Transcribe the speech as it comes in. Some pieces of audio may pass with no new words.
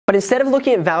But instead of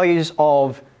looking at values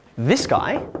of this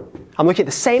guy, I'm looking at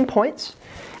the same points,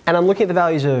 and I'm looking at the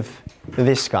values of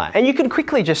this guy. And you can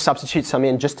quickly just substitute some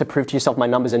in just to prove to yourself my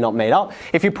numbers are not made up.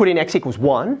 If you put in x equals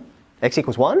 1,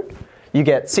 you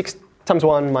get 6 times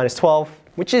 1 minus 12,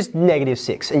 which is negative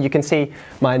 6. And you can see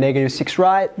my negative 6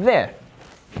 right there.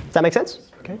 Does that make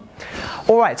sense? Okay.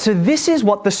 All right, so this is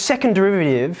what the second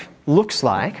derivative looks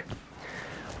like.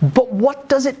 But what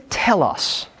does it tell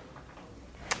us?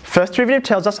 First derivative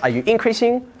tells us, are you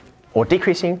increasing or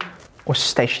decreasing or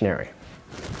stationary?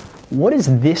 What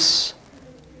does this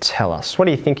tell us? What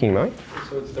are you thinking, Mo?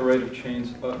 So it's the rate of change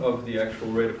of the actual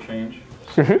rate of change.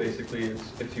 So basically,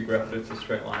 if you graph it, it's a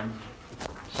straight line.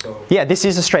 So yeah, this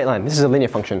is a straight line. This is a linear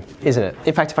function, isn't it?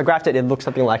 In fact, if I graphed it, it looks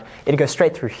something like, it'd go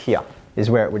straight through here, is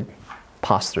where it would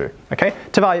pass through. Okay?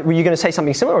 Tavai, were you going to say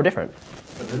something similar or different?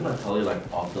 But didn't I tell you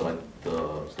after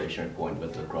the stationary point where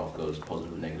the graph goes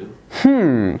positive or negative?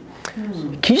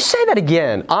 Can you say that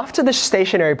again? After the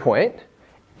stationary point,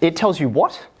 it tells you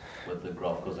what? Whether the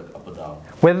graph goes up or down.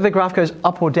 Whether the graph goes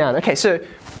up or down. Okay, so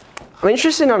I'm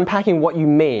interested in unpacking what you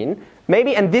mean.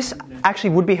 Maybe, and this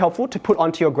actually would be helpful to put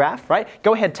onto your graph, right?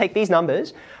 Go ahead, take these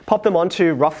numbers, pop them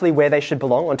onto roughly where they should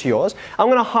belong onto yours. I'm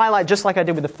going to highlight, just like I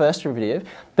did with the first derivative,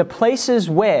 the places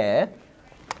where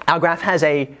our graph has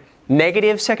a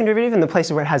negative second derivative and the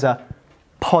places where it has a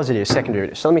positive second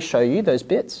derivative. So let me show you those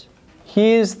bits.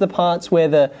 Here's the parts where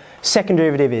the second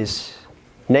derivative is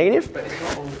negative.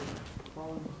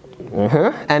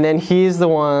 And then here's the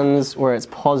ones where it's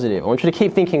positive. I want you to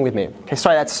keep thinking with me. Okay,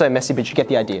 sorry that's so messy, but you get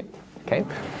the idea. Okay,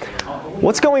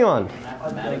 what's going on?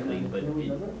 Mathematically, but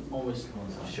it almost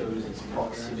shows its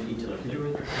proximity to the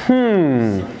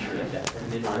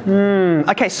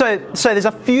Okay, so there's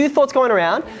a few thoughts going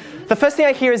around. The first thing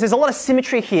I hear is there's a lot of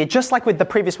symmetry here, just like with the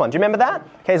previous one. Do you remember that?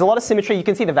 Okay, there's a lot of symmetry. You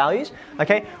can see the values.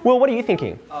 Okay, Will, what are you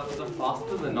thinking? The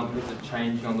faster the numbers are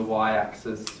changing on the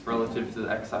y-axis relative to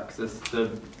the x-axis, the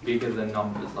bigger the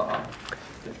numbers are,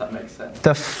 if that makes sense.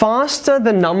 The faster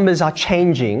the numbers are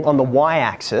changing on the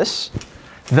y-axis,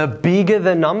 the bigger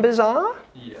the numbers are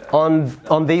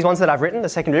on these ones that I've written, the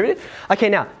second derivative. Okay,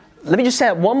 now, let me just say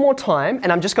it one more time,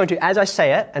 and I'm just going to, as I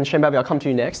say it, and Shenbabi, I'll come to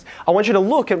you next, I want you to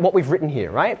look at what we've written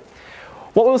here, right?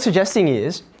 What we're suggesting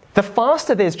is, the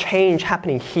faster there's change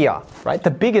happening here, right, the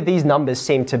bigger these numbers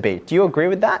seem to be. Do you agree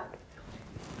with that?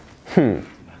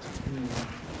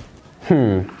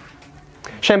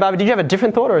 Shenbabi, did you have a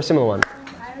different thought or a similar one?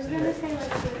 I was going to say, like,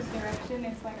 this direction,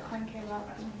 it's like concave up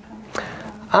and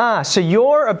concave down. So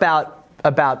you're about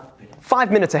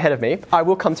 5 minutes ahead of me. I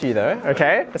will come to you though,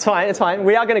 okay? It's fine, it's fine.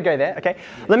 We are going to go there, okay?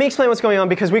 Let me explain what's going on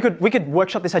because we could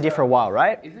workshop this idea for a while,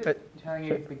 right? Is it telling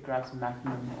you if the graph's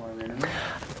maximum or minimum?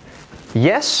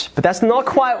 Yes, but that's not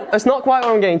quite what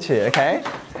I'm getting to, okay?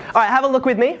 All right, have a look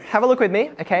with me,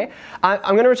 okay? I'm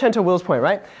going to return to Will's point,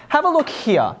 right? Have a look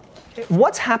here.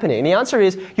 What's happening? The answer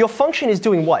is your function is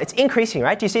doing what? It's increasing,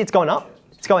 right? Do you see it's going up?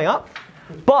 It's going up.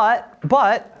 But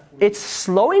it's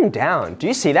slowing down. Do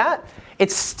you see that?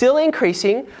 It's still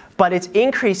increasing, but it's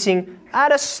increasing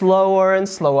at a slower and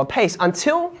slower pace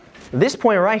until this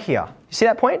point right here. You see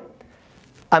that point?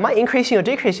 Am I increasing or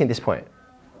decreasing at this point?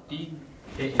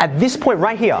 At this point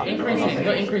right here. Increasing,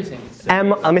 no, increasing.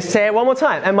 Let me say it one more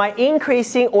time. Am I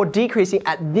increasing or decreasing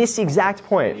at this exact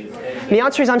point? And the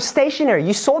answer is I'm stationary.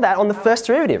 You saw that on the first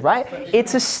derivative, right?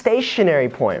 It's a stationary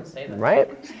point, right?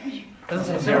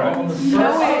 Doesn't say zero.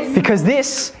 Because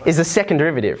this is the second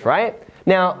derivative, right?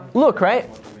 Now, look, right?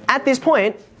 At this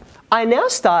point, I now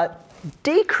start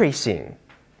decreasing.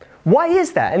 Why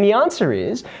is that? And the answer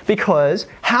is because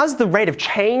how's the rate of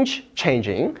change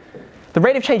changing? The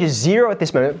rate of change is 0 at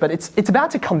this moment, but it's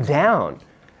about to come down.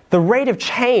 The rate of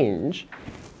change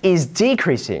is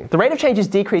decreasing. The rate of change is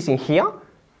decreasing here.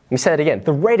 Let me say that again.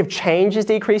 The rate of change is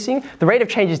decreasing. The rate of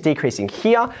change is decreasing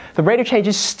here. The rate of change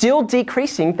is still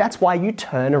decreasing. That's why you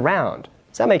turn around.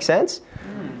 Does that make sense?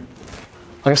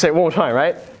 I'm going to say it one more time,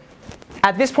 right?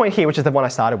 At this point here, which is the one I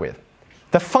started with,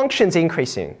 the function's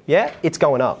increasing. Yeah, it's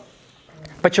going up.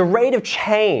 But your rate of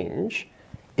change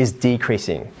is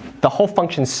decreasing. The whole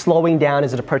function's slowing down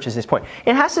as it approaches this point.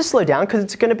 It has to slow down because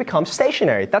it's going to become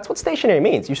stationary. That's what stationary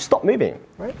means. You stop moving,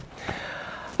 right?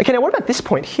 Okay, now what about this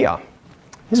point here?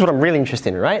 This is what I'm really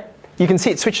interested in, right? You can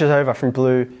see it switches over from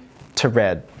blue to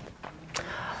red.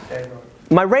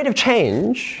 My rate of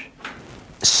change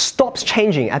stops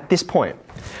changing at this point,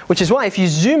 which is why if you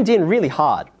zoomed in really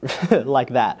hard, like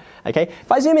that, okay?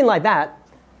 If I zoom in like that,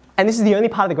 and this is the only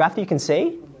part of the graph that you can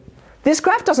see, this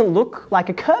graph doesn't look like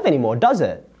a curve anymore, does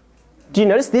it? Do you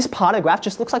notice this part of the graph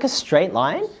just looks like a straight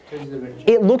line?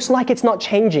 It looks like it's not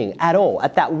changing at all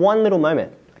at that one little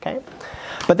moment, okay?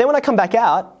 But then when I come back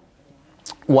out,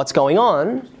 what's going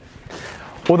on?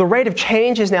 Well, the rate of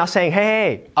change is now saying,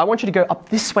 hey, I want you to go up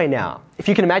this way now. If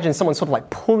you can imagine someone sort of like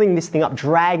pulling this thing up,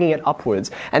 dragging it upwards.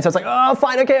 And so it's like, oh,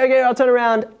 fine, okay, I'll turn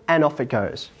around. And off it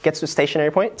goes. Gets to a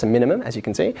stationary point. It's a minimum, as you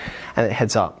can see. And it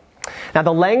heads up. Now,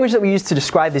 the language that we use to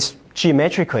describe this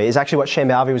geometrically is actually what Shane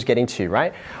Balvey was getting to,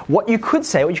 right? What you could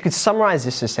say, what you could summarize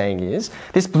this as saying is,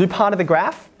 this blue part of the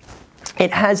graph,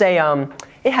 it has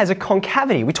a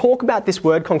concavity. We talk about this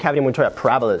word concavity when we talk about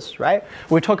parabolas, right?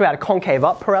 We talk about a concave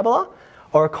up parabola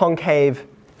or a concave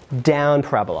down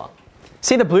parabola.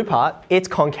 See the blue part? It's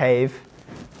concave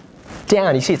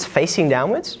down. You see it's facing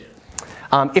downwards.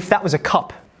 If that was a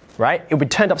cup, right, it would be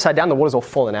turned upside down, the water's all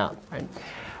fallen out, right?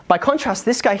 By contrast,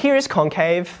 this guy here is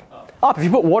concave up. If you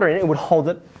put water in it, it would hold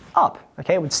it up,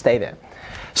 okay? It would stay there.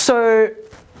 So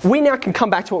we now can come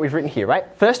back to what we've written here, right?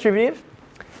 First derivative,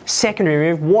 second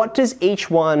derivative. What does each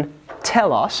one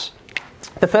tell us?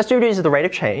 The first derivative is the rate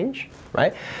of change,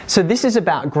 right? So this is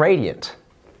about gradient.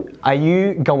 Are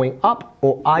you going up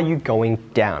or are you going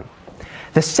down?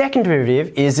 The second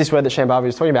derivative is this word that Shane Balvey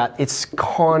was talking about. It's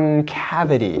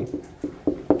concavity.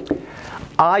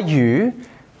 Are you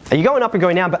going up and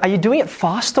going down, but are you doing it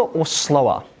faster or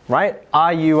slower, right?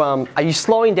 Are you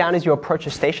slowing down as you approach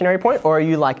a stationary point, or are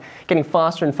you like getting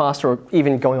faster and faster, or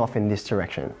even going off in this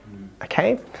direction?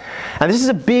 Okay? And this is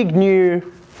a big new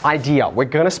idea. We're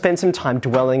going to spend some time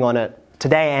dwelling on it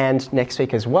today and next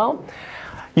week as well.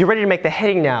 You're ready to make the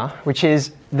heading now, which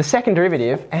is the second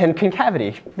derivative and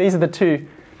concavity. These are the two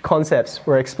concepts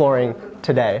we're exploring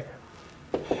today.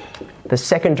 The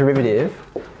second derivative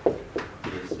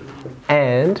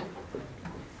and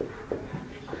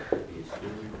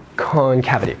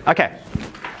concavity. Okay.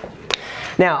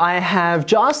 Now I have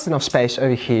just enough space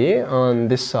over here on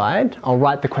this side. I'll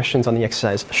write the questions on the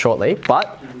exercise shortly,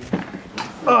 but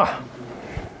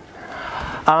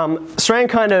Saran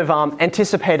kind of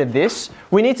anticipated this.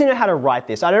 We need to know how to write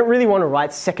this. I don't really want to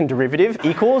write second derivative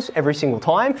equals every single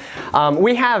time.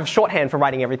 We have shorthand for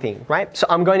writing everything, right? So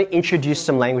I'm going to introduce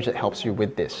some language that helps you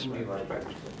with this.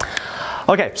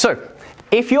 Okay, so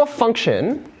if your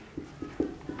function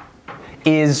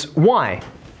is y,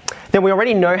 then we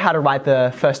already know how to write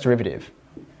the first derivative.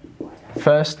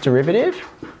 First derivative.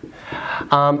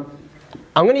 I'm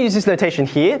going to use this notation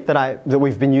here that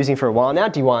we've been using for a while now,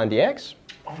 dy and dx.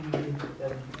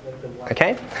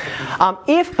 Okay.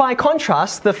 If by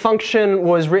contrast the function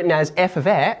was written as f of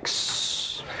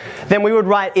x, then we would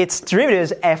write its derivative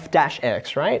as f dash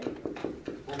x, right?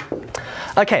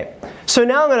 Okay. So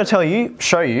now I'm going to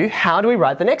show you how do we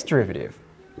write the next derivative.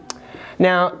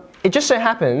 Now, it just so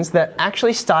happens that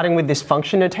actually starting with this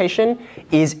function notation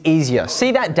is easier.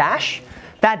 See that dash?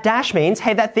 That dash means,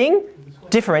 hey, that thing,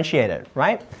 differentiated,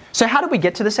 right? So how did we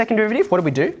get to the second derivative? What did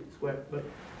we do?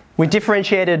 We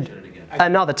differentiated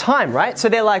another time, right? So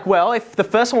they're like, well, if the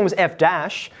first one was f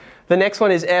dash, the next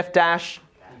one is f dash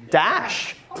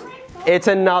dash. It's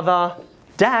another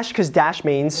dash because dash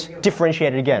means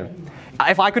differentiated again.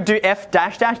 If I could do f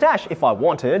dash dash dash if I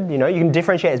wanted, you can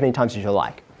differentiate as many times as you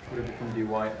like. Would it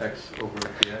become dyx over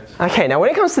dx? Okay, now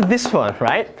when it comes to this one,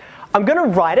 right, I'm going to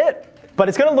write it, but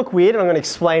it's going to look weird, and I'm going to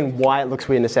explain why it looks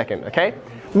weird in a second, okay?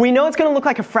 We know it's going to look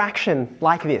like a fraction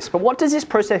like this, but what does this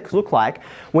process look like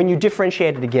when you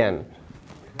differentiate it again?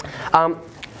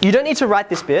 You don't need to write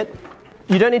this bit.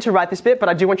 You don't need to write this bit, but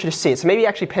I do want you to see it. So maybe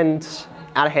actually pens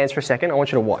out of hands for a second. I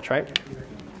want you to watch, right?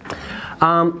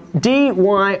 dy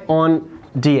on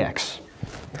dx.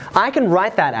 I can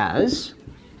write that as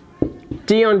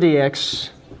d on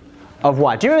dx of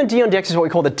y. Do you remember d on dx is what we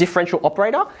call the differential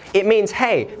operator? It means,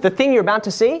 hey, the thing you're about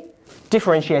to see,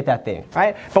 differentiate that thing,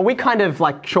 right? But we kind of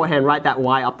like shorthand write that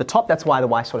y up the top. That's why the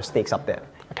y sort of sneaks up there,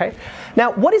 okay?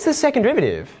 Now, what is the second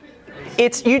derivative?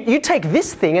 It's you take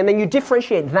this thing and then you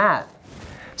differentiate that.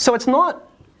 So it's not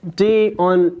d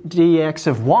on dx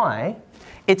of y.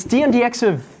 It's d on dx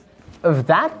of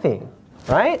that thing,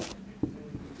 right?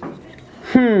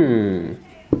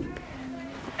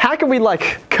 How can we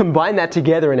like combine that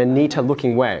together in a neater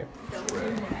looking way?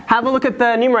 Have a look at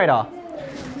the numerator.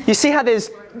 You see how there's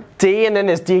d and then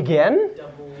there's d again?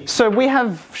 So we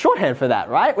have shorthand for that,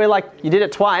 right? We're like, you did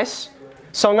it twice,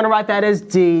 so I'm going to write that as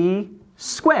d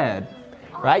squared,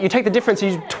 right? You take the difference,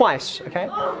 you do twice, okay?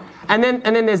 And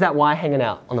then there's that y hanging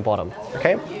out on the bottom,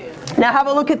 okay? Now have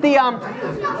a look at the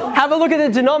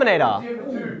denominator.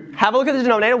 Have a look at the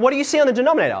denominator. What do you see on the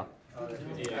denominator?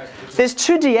 There's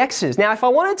two dx's. Now if I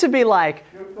wanted to be like,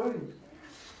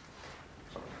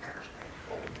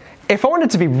 if I wanted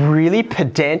to be really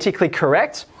pedantically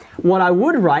correct, what I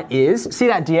would write is, see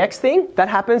that dx thing? That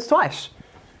happens twice.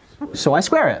 so I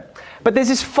square it. But there's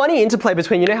this funny interplay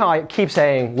between, you know how I keep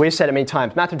saying, we've said it many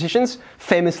times, mathematicians,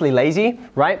 famously lazy,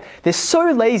 right? They're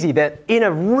so lazy that in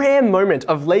a rare moment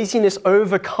of laziness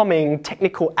overcoming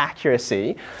technical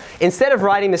accuracy, instead of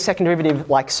writing the second derivative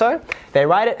like so, they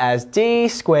write it as d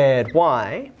squared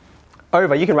y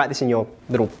over, you can write this in your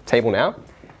little table now,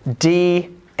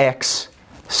 dx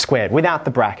squared without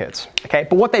the brackets. Okay,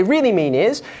 but what they really mean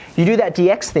is you do that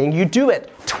dx thing, you do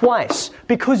it twice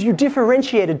because you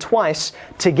differentiated twice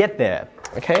to get there.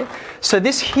 Okay, so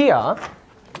this here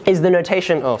is the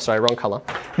notation, oh sorry, wrong color.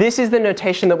 This is the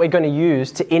notation that we're going to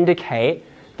use to indicate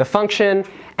the function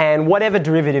and whatever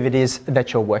derivative it is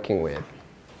that you're working with.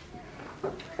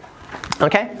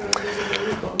 Okay,